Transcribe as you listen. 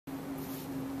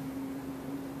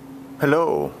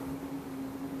Hello.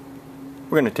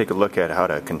 We're going to take a look at how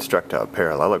to construct a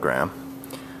parallelogram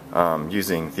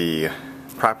using the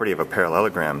property of a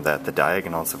parallelogram that the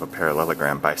diagonals of a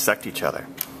parallelogram bisect each other.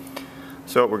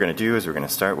 So what we're going to do is we're going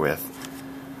to start with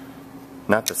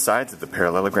not the sides of the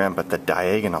parallelogram but the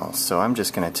diagonals. So I'm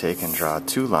just going to take and draw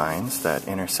two lines that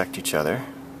intersect each other.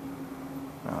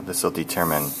 This will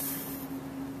determine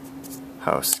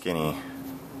how skinny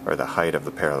or the height of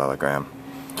the parallelogram.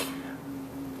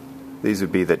 These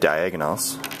would be the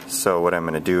diagonals. So what I'm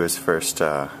going to do is first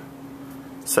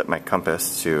set my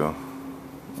compass to,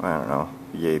 I don't know,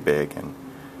 yay big, and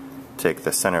take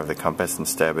the center of the compass and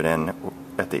stab it in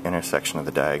at the intersection of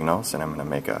the diagonals, and I'm going to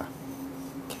make a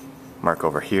mark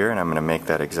over here, and I'm going to make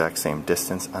that exact same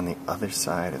distance on the other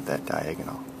side of that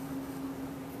diagonal.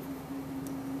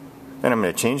 Then I'm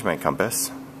going to change my compass.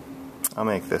 I'll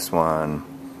make this one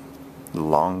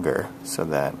longer, so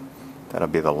that'll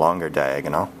be the longer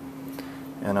diagonal.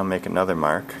 And I'll make another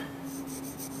mark,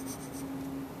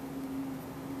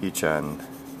 each on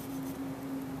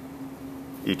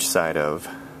each side of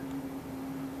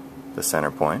the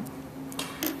center point.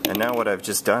 And now what I've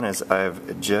just done is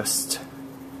I've just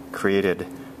created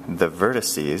the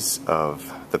vertices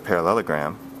of the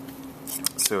parallelogram.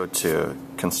 So to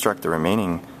construct the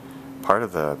remaining part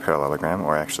of the parallelogram,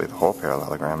 or actually the whole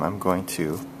parallelogram, I'm going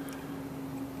to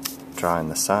draw in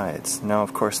the sides. Now,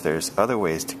 of course, there's other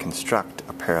ways to construct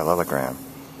a parallelogram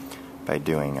by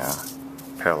doing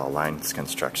parallel lines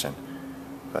construction,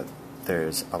 but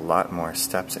there's a lot more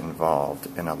steps involved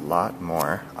and a lot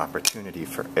more opportunity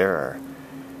for error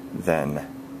than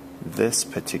this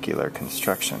particular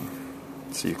construction.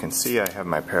 So you can see I have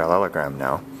my parallelogram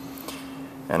now,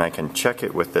 and I can check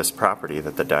it with this property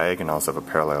that the diagonals of a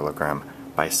parallelogram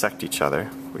bisect each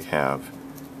other. We have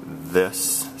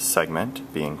this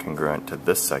segment being congruent to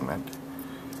this segment.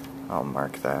 I'll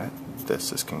mark that.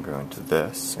 This is congruent to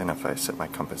this, and if I set my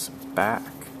compass back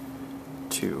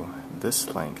to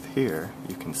this length here,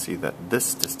 you can see that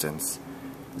this distance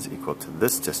is equal to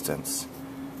this distance,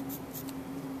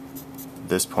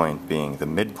 this point being the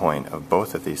midpoint of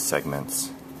both of these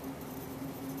segments,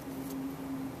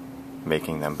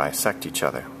 making them bisect each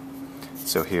other.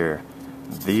 So here,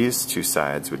 these two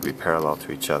sides would be parallel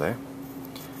to each other,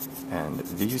 and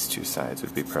these two sides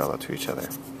would be parallel to each other,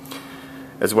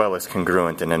 as well as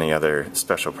congruent in any other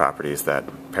special properties that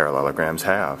parallelograms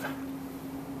have.